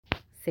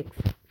6.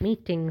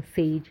 Meeting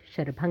Sage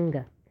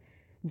Sharbhanga.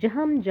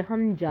 Jaham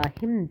jaham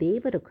jahim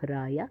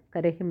devarukhuraya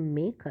karahim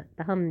mekha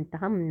taham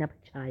taham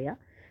nabchaya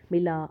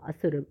mila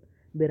asur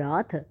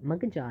viratha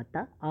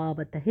magajata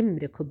avatahim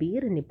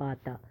rekhubir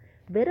nipata.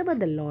 Wherever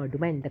the Lord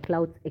went, the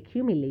clouds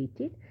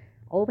accumulated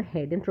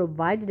overhead and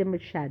provided him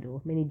with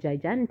shadow. Many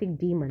gigantic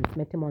demons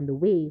met him on the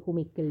way, whom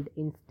he killed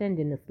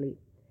instantaneously.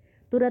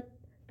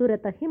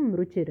 तुरतहिम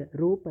Ruchir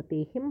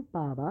रूपतेहिम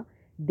पावा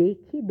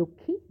देखी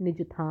दुखी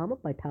निजथाम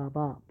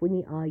पठावा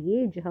पुनि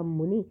आये जहम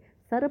मुनि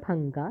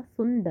sarabhanga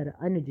sundar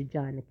anuj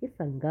janaki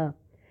sanga.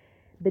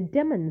 The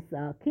demons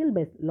killed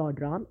by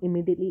Lord Ram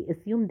immediately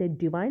assumed their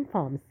divine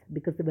forms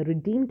because they were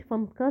redeemed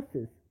from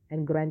curses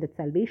and granted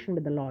salvation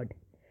with the Lord.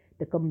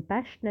 The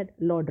compassionate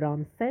Lord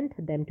Ram sent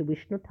them to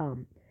Vishnu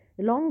Tham.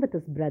 Along with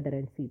his brother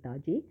and Sita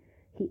ji,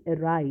 he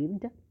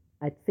arrived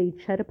at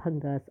Sage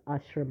Sharbhanga's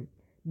ashram.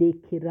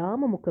 देखि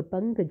राम मुख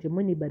पंकज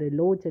मुनि बर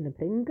लोचन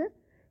भृंग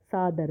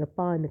सादर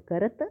पान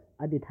करत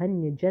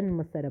adhidhanya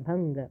janma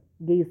sarabhanga.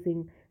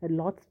 Gazing at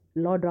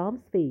Lord Ram's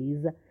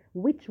face,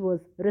 which was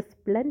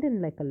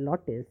resplendent like a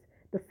lotus,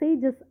 the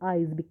sage's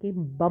eyes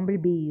became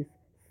bumblebees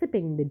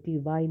sipping the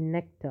divine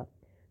nectar.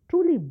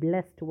 Truly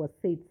blessed was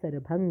Sage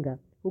Sarabhanga,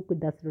 who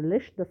could thus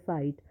relish the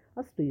sight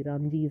of Sri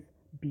Ramji's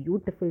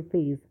beautiful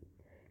face.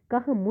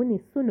 Kah muni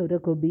sunu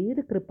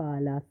raghubir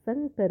kripala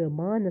sankar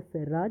manas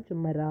raj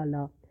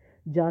marala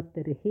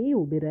जातर हेयु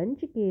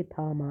बिरंज के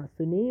थामा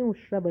सुनेयु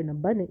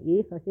श्रवण बन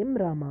एह हिम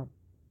rama.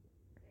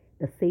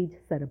 The sage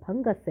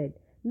Sarabhanga said,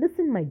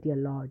 "Listen, my dear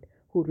Lord,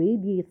 who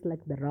radiates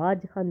like the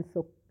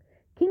Rajhansa,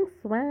 King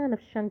Swan of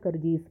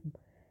Shankarji's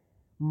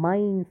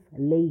mind's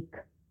lake.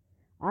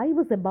 I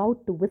was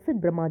about to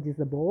visit Brahmaji's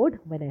abode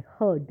when I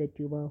heard that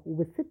you were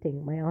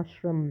visiting my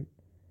ashram.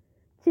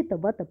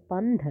 Chitavat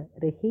pandh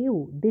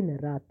reheyu din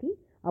rati,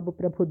 ab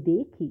prabhu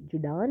dekhi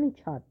judani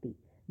chati,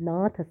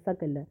 nath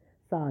sakala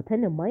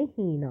sadhana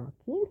mahina,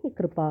 kinhi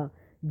kripa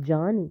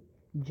jani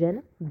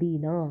jana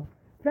dina."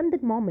 From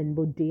that moment,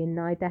 both day and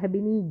night, I have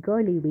been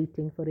eagerly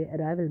waiting for your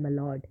arrival, my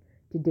Lord.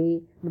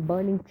 Today, my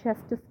burning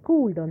chest is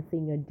cooled on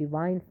seeing your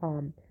divine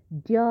form.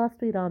 Dear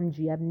Sri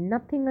Ramji, I have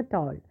nothing at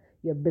all.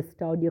 You have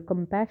bestowed your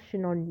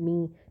compassion on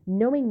me,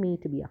 knowing me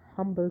to be a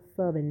humble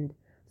servant.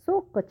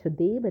 So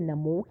kachadeva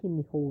namohi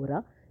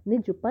nihora,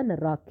 nijupan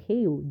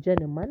rakheyu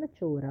janamana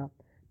chora.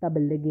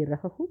 Taballagi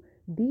rahu,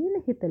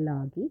 deen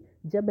hitalagi,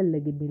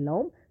 jaballagi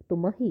bilom,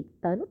 tumahi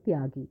tanu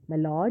tyagi. My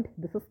Lord,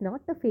 this is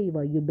not a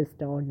favor you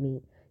bestow on me.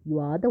 You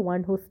are the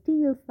one who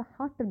steals the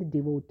heart of the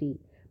devotee.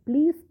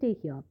 Please stay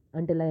here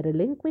until I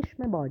relinquish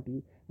my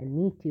body and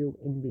meet you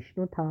in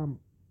Vishnu Tham.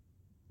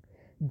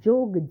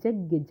 Jog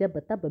jagya jab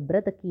tab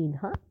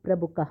bratakinha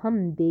prabhu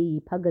kaham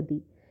deyi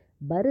phagadi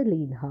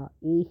baralinha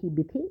ehi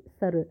bithi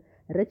sar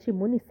rachi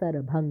muni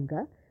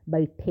sarabhanga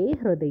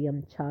baithe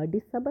hridayam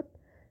chadi sabat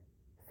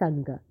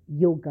sanga,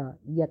 yoga,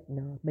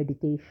 yajna,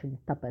 meditation,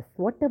 tapas.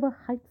 Whatever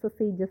heights a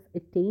sage has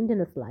attained in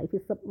his life, he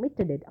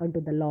submitted it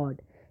unto the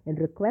Lord and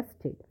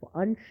requested for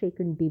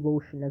unshaken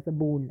devotion as a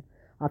boon.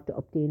 After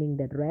obtaining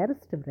that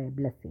rarest of rare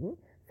blessing,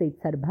 Sage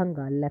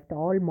Sarabhanga left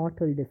all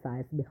mortal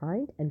desires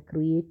behind and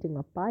creating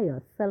a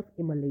pyre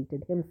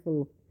self-immolated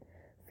himself.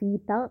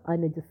 Sita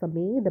anuj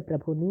sameda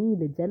prabhu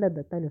neel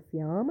jalad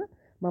tanusyam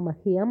mama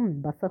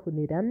hiyam basahu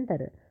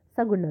nirantara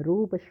saguna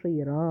roopa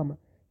Shri Ram.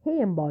 Hey,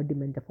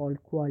 embodiment of all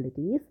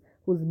qualities,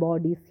 whose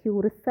body's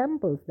hue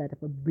resembles that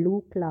of a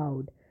blue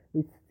cloud,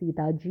 with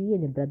Sita ji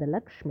and your brother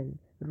Lakshman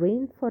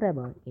reign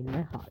forever in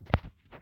my heart.